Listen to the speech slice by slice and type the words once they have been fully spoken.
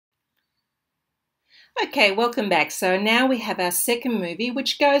Okay, welcome back. So now we have our second movie,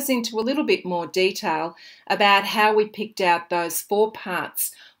 which goes into a little bit more detail about how we picked out those four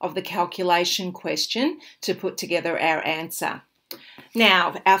parts of the calculation question to put together our answer.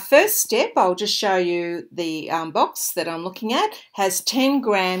 Now, our first step, I'll just show you the box that I'm looking at, has 10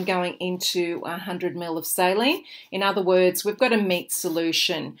 gram going into 100 ml of saline. In other words, we've got a meat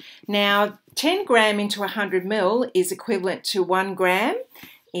solution. Now, 10 gram into 100 ml is equivalent to 1 gram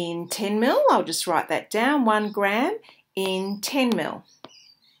in 10 ml. I'll just write that down, 1 gram in 10 ml.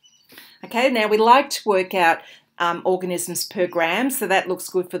 Okay, now we like to work out organisms per gram, so that looks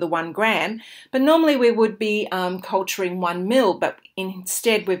good for the 1 gram. But normally we would be culturing 1 ml, but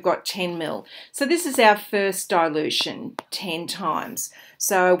instead we've got 10 ml. So this is our first dilution, 10 times.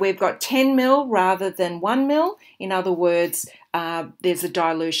 So we've got 10 ml rather than 1 ml. In other words, there's a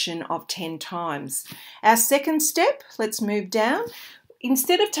dilution of 10 times. Our second step, let's move down.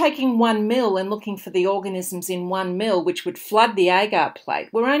 Instead of taking 1 ml and looking for the organisms in 1 ml, which would flood the agar plate,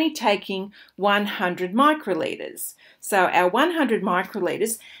 we're only taking 100 microlitres. So our 100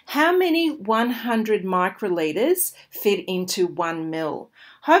 microlitres, how many 100 microlitres fit into 1 ml?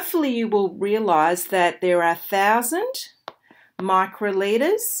 Hopefully you will realise that there are 1,000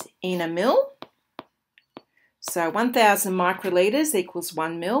 microlitres in a ml. So 1,000 microlitres equals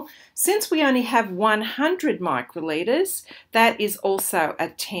 1 ml. Since we only have 100 microlitres, that is also a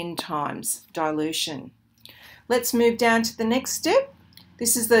 10 times dilution. Let's move down to the next step.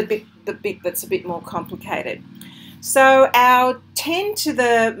 This is the bit that's a bit more complicated. So our 10 to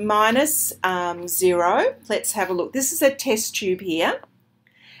the minus 0, let's have a look. This is a test tube here,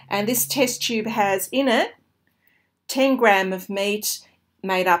 and this test tube has in it 10 gram of meat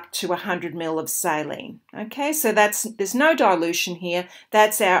made up to 100 ml of saline. Okay, so there's no dilution here.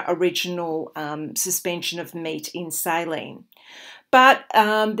 That's our original suspension of meat in saline. But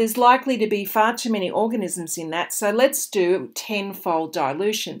there's likely to be far too many organisms in that, so let's do tenfold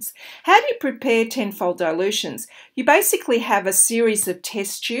dilutions. How do you prepare tenfold dilutions? You basically have a series of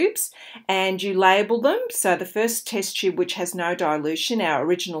test tubes and you label them. So the first test tube, which has no dilution, our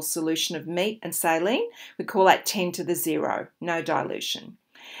original solution of meat and saline, we call that 10 to the 0, no dilution.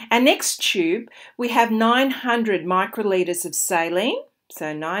 Our next tube, we have 900 microlitres of saline,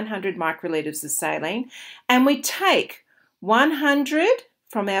 so 900 microlitres of saline, and we take 100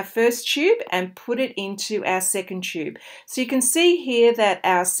 from our first tube and put it into our second tube. So you can see here that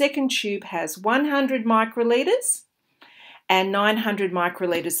our second tube has 100 microlitres and 900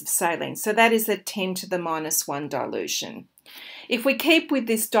 microlitres of saline. So that is a 10 to the minus 1 dilution. If we keep with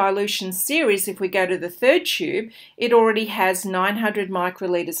this dilution series, if we go to the third tube, it already has 900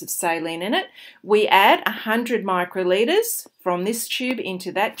 microlitres of saline in it. We add 100 microlitres from this tube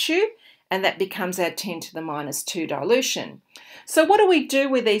into that tube, and that becomes our 10 to the minus 2 dilution. So what do we do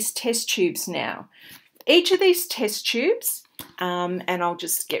with these test tubes now? Each of these test tubes, and I'll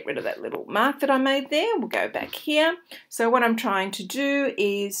just get rid of that little mark that I made there. We'll go back here. So what I'm trying to do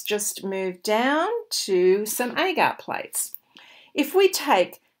is just move down to some agar plates. If we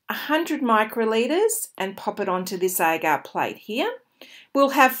take 100 microlitres and pop it onto this agar plate here, we'll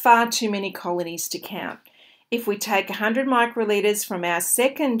have far too many colonies to count. If we take 100 microlitres from our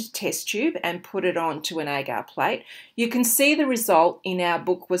second test tube and put it onto an agar plate, you can see the result in our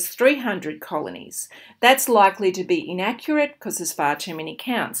book was 300 colonies. That's likely to be inaccurate because there's far too many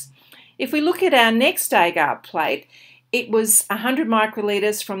counts. If we look at our next agar plate, it was 100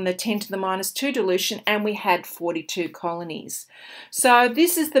 microlitres from the 10 to the minus 2 dilution, and we had 42 colonies. So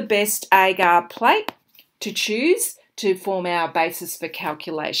this is the best agar plate to choose to form our basis for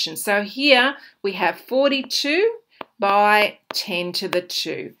calculation. So here we have 42 by 10 to the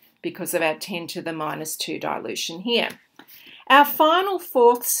 2 because of our 10 to the minus 2 dilution here. Our final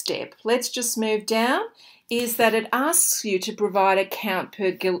fourth step, let's just move down, is that it asks you to provide a count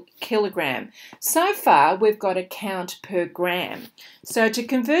per kilogram. So far we've got a count per gram. So to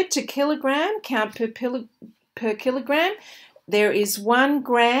convert to kilogram, count per kilogram, there is 1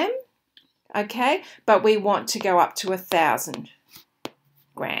 gram. Okay, but we want to go up to 1,000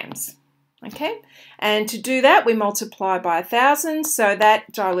 grams. Okay, and to do that, we multiply by 1,000, so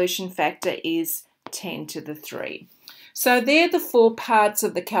that dilution factor is 10 to the 3. So they're the four parts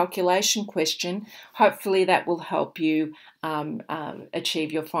of the calculation question. Hopefully that will help you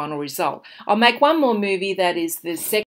achieve your final result. I'll make one more movie, that is the second